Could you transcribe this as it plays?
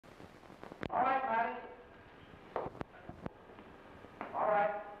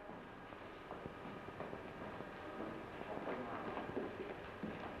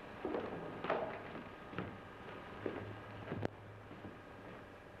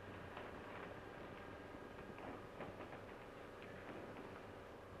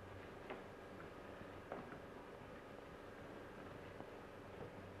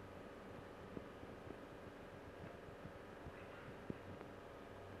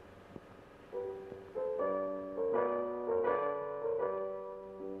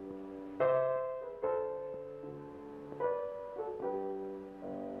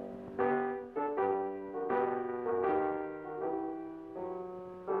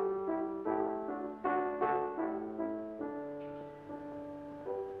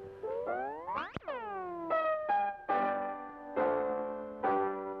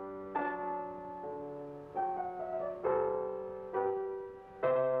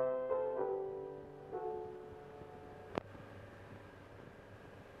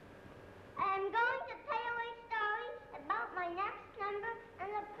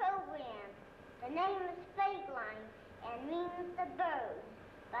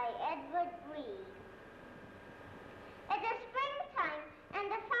It is springtime, and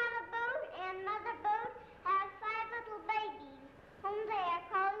the father bird and mother bird have 5 little babies, whom they are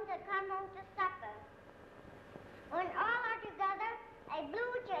calling to come home to supper. When all are together, a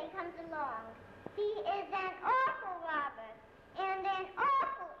blue jay comes along. He is an awful robber and an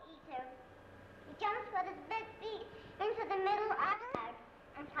awful eater. He jumps with his big feet into the middle of the crowd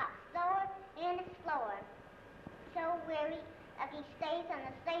and hops slower and slower, so weary that he stays on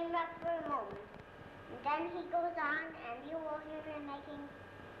the same rock for a moment. And then he goes on, and you will hear him making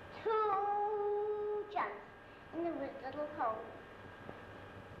 2 jumps into his little hole.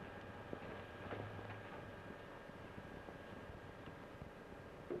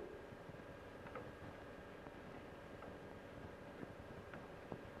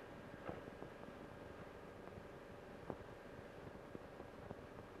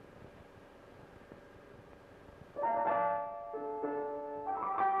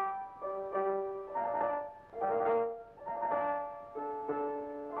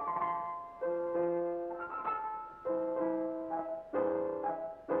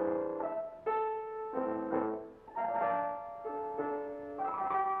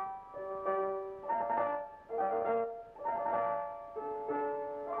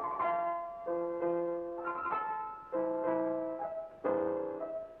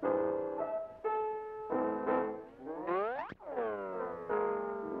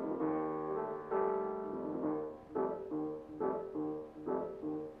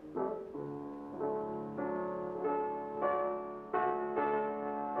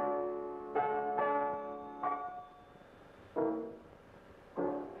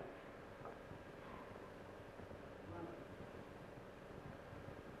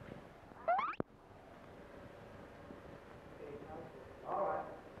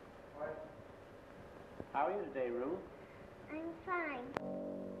 How are you today, Ruth? I'm fine.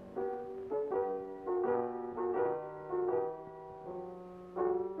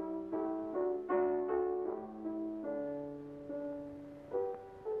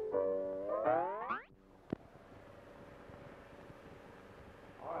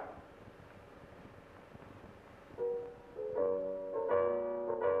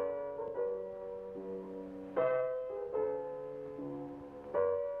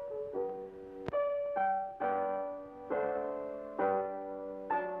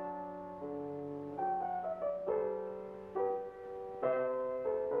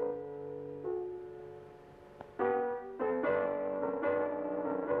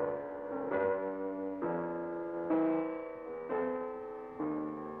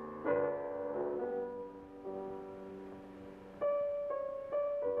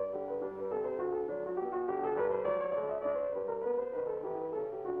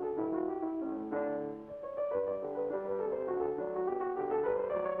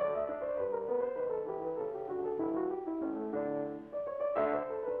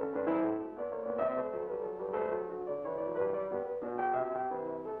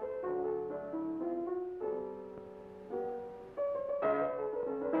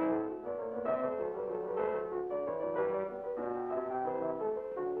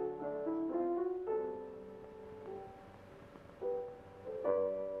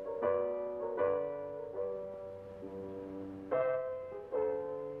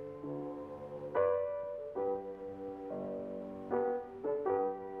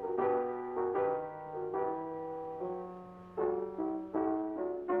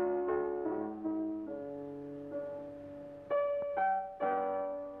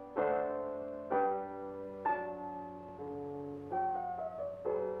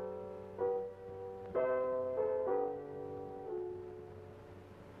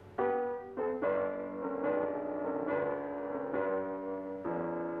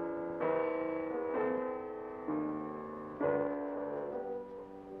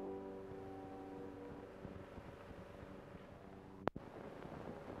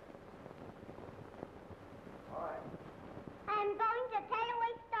 I'm going to tell you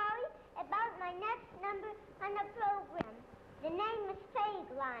a story about my next number on the program. The name is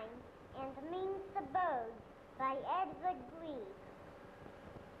Faigeline and means the bird by Edward Grieg.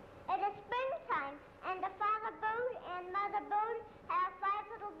 It is springtime, and the father bird and mother bird have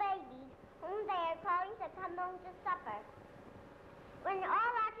 5 little babies, whom they are calling to come home to supper. When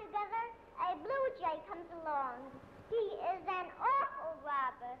all are together, a blue jay comes along. He is an awful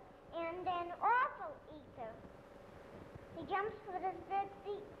robber and an awful eater. He jumps with his big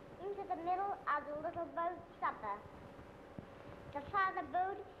feet into the middle of the little bird's supper. The father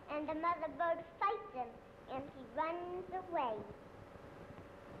bird and the mother bird fight him, and he runs away.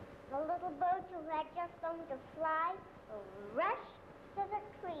 The little birds who had just learned to fly will rush to the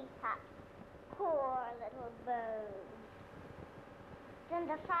tree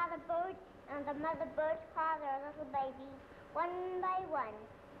Then the father bird and the mother bird call their little babies one by one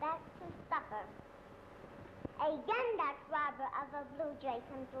back to supper. Again that robber of a blue jay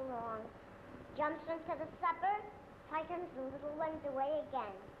comes along, jumps into the supper, frightens the little ones away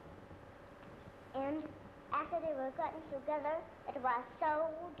again. And after they were gotten together, it was so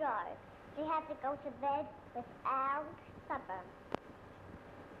dark, they had to go to bed without supper.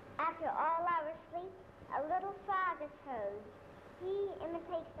 After all hours sleep, a little frog is heard. He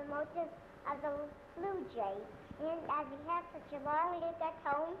imitates the motive of the blue jay, and as he has such a long leap at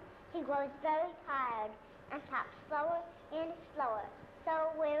home, he grows very tired and hops slower and slower,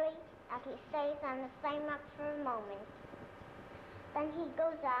 so weary that he stays on the same rock for a moment. Then he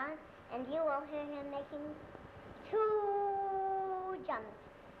goes on, and you will hear him making 2 jumps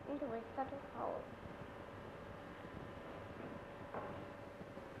into his little hole.